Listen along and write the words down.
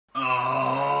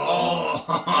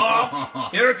Oh,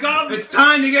 here it comes. It's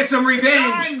time to get some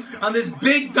revenge on this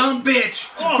big dumb bitch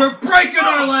for breaking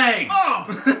our legs.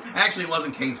 Actually, it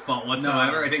wasn't Kane's fault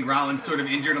whatsoever. No. I think Rollins sort of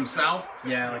injured himself.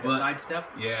 Yeah, like a sidestep.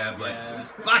 Yeah, but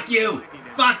fuck you.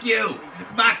 Fuck you.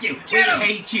 Fuck you. We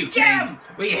hate you, Kane.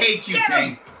 We hate you,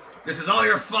 Kane. This is all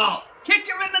your fault. Kick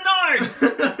him in the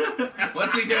nards!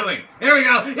 What's he doing? Here we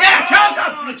go. Yeah, choke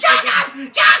him! Choke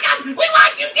him! Choke him! We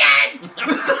want you dead!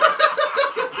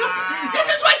 This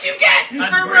is what you get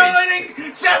for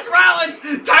ruining Seth Rollins'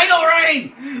 title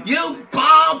reign! You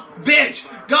bald bitch!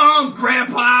 Go home,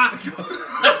 Grandpa!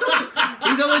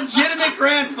 He's a legitimate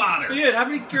grandfather. Yeah, how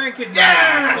many grandkids?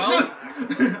 Yeah!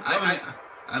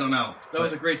 I don't know. That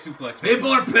was a great suplex. People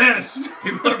are pissed.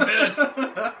 People are pissed.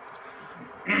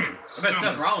 I bet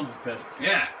Seth Rollins is pissed.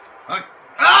 Yeah. Oh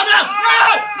no!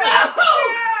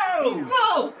 No! No!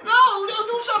 No! No!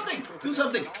 Do something! Do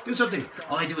something! Do something!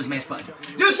 All I do is mash buttons.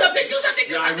 Do something! Do something!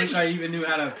 Do something! I wish I even knew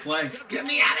how to play. Get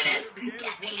me out of this!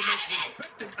 Get me out of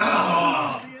this!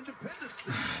 Oh.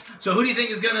 So who do you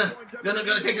think is gonna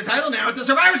take the title now at the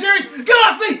Survivor Series? Get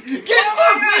off me! Get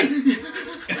off me!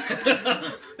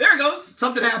 There it goes.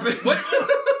 Something happened. What?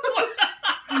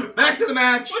 Back to the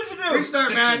match. What did you do?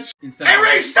 Restart match. It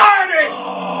restarted!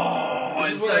 Oh,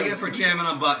 this is what I get for jamming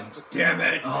on buttons. Damn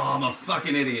it. Oh, I'm a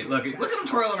fucking idiot. Look at him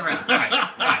twirling around. All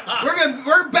right.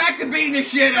 We're back to beating the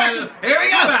shit out of him. Here we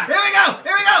go. Here we go.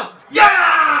 Here we go.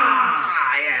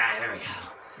 Yeah! Yeah, there we go.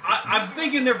 I'm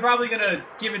thinking they're probably going to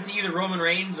give it to either Roman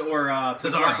Reigns or Brock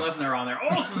Lesnar on there.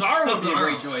 Oh, Cesaro would be a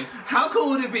great choice. How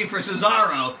cool would it be for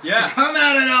Cesaro to come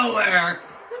out of nowhere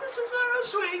with a Cesaro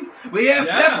swing? We have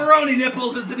pepperoni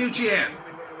nipples as the new champ.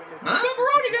 Huh?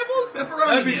 Pepperoni nipples?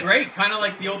 That'd be great. Kind of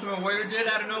like the Ultimate Warrior did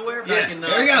out of nowhere back in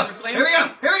Here we go. Here we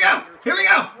go. Here we go. Here we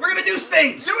go. We're going to do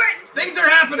things. Do it. Things are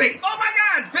happening. Oh, my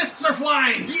God. Fists are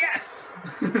flying. Yes.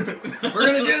 We're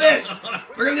going to do this.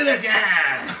 We're going to do this.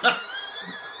 Yeah.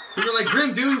 People are like,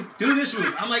 Grim, do this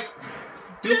move. I'm like,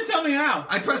 you didn't tell me how.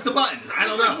 I press the buttons. I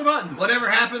don't know. Press the buttons. Whatever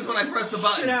happens when I press the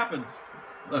buttons. Shit happens.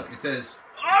 Look, it says,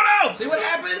 oh, no. See what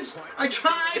happens? I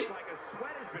tried.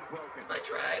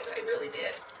 I really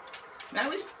did. Now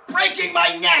he's breaking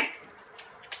my neck!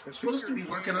 We're supposed to be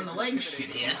working on the legs,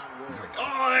 shithead.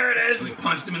 Oh, there it is! We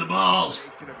punched him in the balls.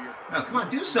 Oh, come on,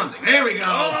 do something. There we go.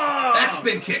 Oh. That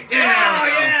spin kick. Yeah,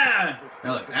 yeah.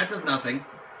 Now look, that does nothing.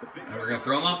 Now we're going to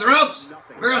throw him off the ropes.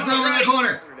 We're going to throw him in the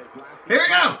corner. Here we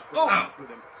go. Oh.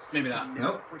 Maybe not.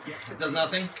 Nope. It does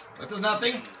nothing. That does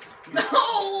nothing. No!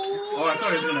 Oh, I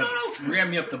thought he was going to ram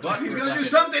me up the butt for a second. He's going to do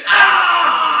something.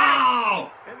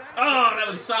 Ow! Oh, that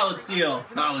was solid steel.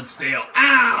 Solid steel.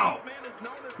 Ow!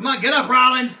 Come on, get up,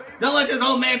 Rollins. Don't let this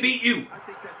old man beat you.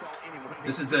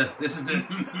 This is the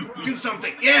do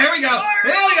something. Yeah, here we go.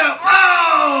 Here we go.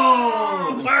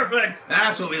 Oh! Perfect.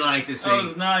 That's what we like to see. That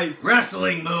was nice.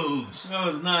 Wrestling moves. That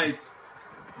was nice.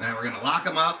 Now we're going to lock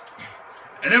him up.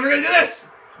 And then we're going to do this.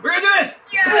 We're going to do this.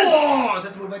 Yes! Oh, is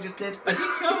that the move I just did? I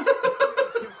think so.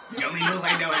 The only move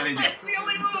I know how to do. That's the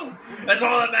only move. That's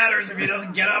all that matters if he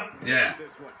doesn't get up. Yeah.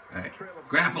 All right.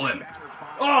 Grapple him.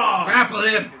 Oh! Grapple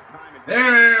him.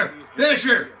 There.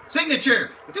 Finisher.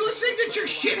 Signature. Do a signature,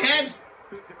 shithead.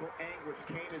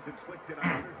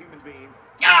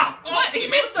 Oh, what? He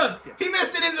missed it. He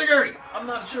missed it, Inzaguri. I'm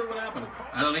not sure what happened.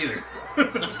 I don't either.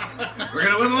 We're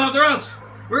going to whip him off the ropes.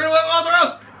 We're going to whip him off the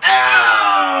ropes.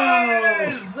 Ow! There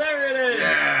it is. There it is.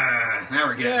 Yeah. Now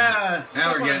we're getting him.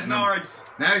 Now we're getting him.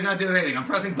 Now he's not doing anything. I'm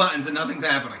pressing buttons and nothing's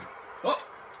happening. Oh.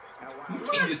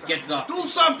 He just gets up. Do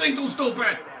something, too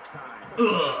stupid.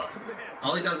 Ugh.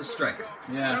 All he does is strikes.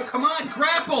 Yeah. No, come on.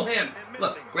 Grapple him.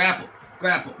 Look. Grapple.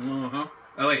 Grapple. Uh-huh.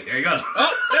 Oh, wait. There he goes.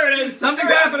 Oh, there it is.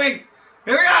 Something's happening.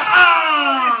 Here we go.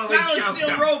 Oh! Solid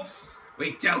steel ropes.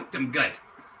 We choked him good.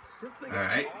 All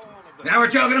right. Now we're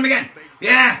choking him again.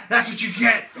 Yeah, that's what you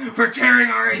get for tearing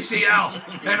our ACL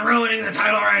and ruining the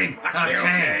title reign.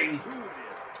 Okay.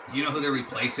 You know who they're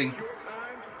replacing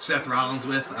Seth Rollins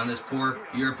with on this poor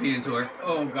European tour?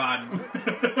 Oh, God.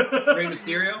 Rey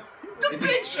Mysterio? The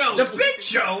Big Show. The Big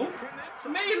Show? So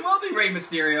may as well be Rey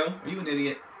Mysterio. Are you an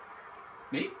idiot?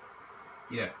 Me?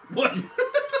 Yeah. What?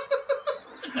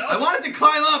 No. I wanted to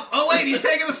climb up. Oh, wait, he's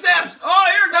taking the steps. Oh,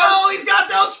 here it goes. Oh, he's got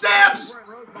those steps.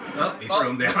 Oh, he threw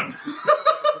him down.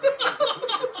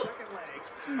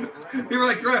 People were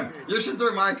like, Grim, you should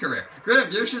do my career.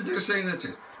 Grim, you should do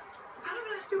signatures. I don't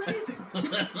know how to do anything.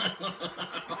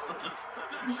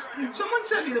 Someone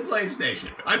sent me the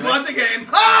PlayStation. I bought the game.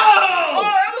 Oh! Oh,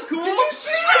 that was cool. Did you see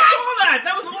that? I saw that.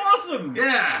 That was awesome.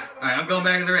 Yeah. All right, I'm going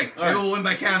back in the ring. Maybe we'll win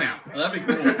by count out. Oh, that'd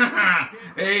be cool.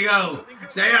 There you go.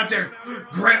 Stay out there.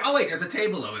 Oh, wait, there's a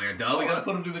table over there, duh. We got to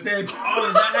put him through the table. Oh,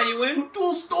 is that how you win?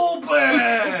 Too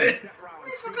stupid.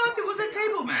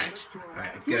 match.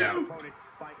 Alright, let's get out.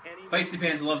 Feisty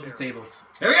Pants loves the tables.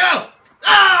 Here we go!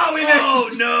 Oh, we missed! Oh,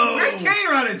 no! Where's Kane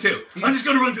running to? I'm just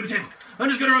gonna run to the table. I'm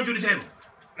just gonna run to the table.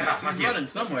 Ah, fuck He's you. running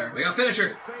somewhere. We got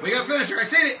finisher. We got finisher. I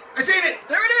seen it. I seen it.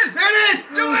 There it is. There it is.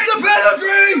 Do it. The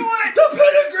pedigree. Do it. The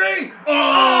pedigree.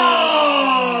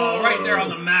 Oh, right there on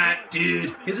the mat.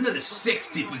 Dude, isn't it the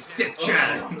 60th with Sith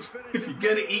challenge? If you're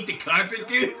gonna eat the carpet,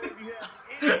 dude.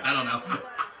 I don't know.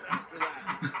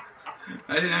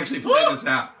 I didn't actually plan this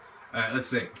out. Alright, let's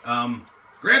see.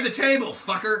 Grab the table,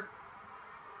 fucker.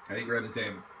 How do you grab the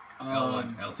table?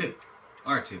 L1, L2,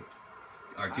 R2.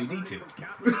 R2D2.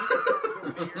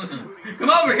 Come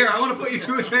over here, I want to put you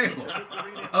through a table.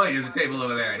 Oh, wait, there's a table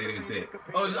over there. I didn't even see it.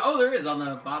 Oh, there is on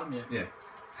the bottom, yeah. Yeah.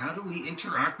 How do we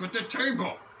interact with the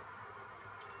table?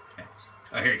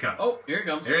 Oh, here he comes. Oh, here he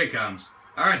comes. Here he comes.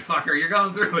 All right, fucker, you're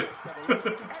going through it. Here we go.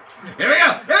 Here we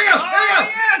go. Here we go.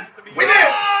 Yeah. We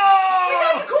missed. Oh! We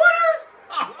got the corner.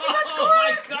 We got the corner. Oh,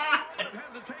 my God.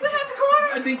 We got the corner.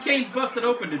 I think Kane's busted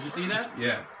open. Did you see that?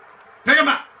 Yeah. Pick him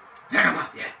up. Pick him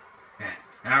up. Yeah. Yeah.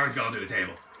 Now he's going to the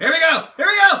table. Here we go. Here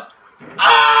we go.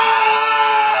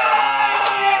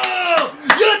 Oh!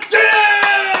 You're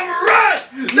damn right.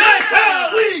 That's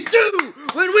how we do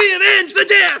when we avenge the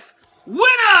death.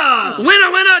 Winner!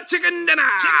 Winner, winner, chicken dinner.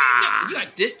 You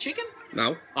got chicken?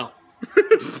 No. Oh.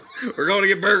 We're going to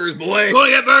get burgers, boy.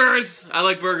 Going to get burgers. I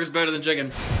like burgers better than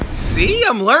chicken. See,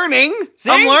 I'm learning. See?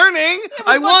 I'm learning. Yeah,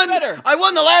 I won. better. I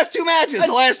won the last 2 matches.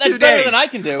 The last 2 days. That's better than I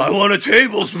can do. I won a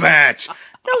tables match.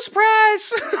 No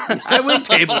surprise. I win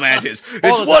table matches.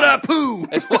 It's what I poo.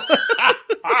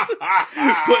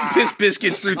 Putting piss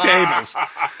biscuits through tables.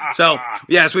 So,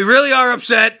 yes, we really are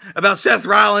upset about Seth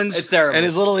Rollins It's terrible. and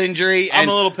his little injury. I'm And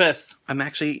a little pissed. I'm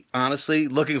actually, honestly,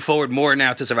 looking forward more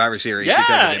now to Survivor Series Yeah, because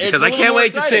of it. Because it's a I little can't more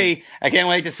wait to exciting. see. I can't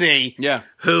wait to see. Yeah.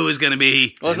 Who is going to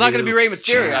be? Well, it's not going to be Rey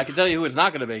Mysterio. champ. I can tell you who it's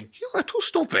not going to be. You are too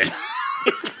stupid.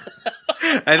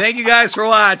 I thank you guys for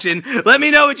watching. Let me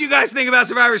know what you guys think about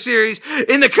Survivor Series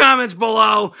in the comments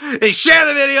below. And share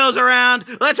the videos around.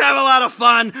 Let's have a lot of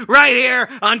fun right here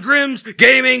on Grimm's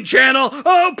Gaming Channel.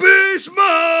 Oh, peace, Mo!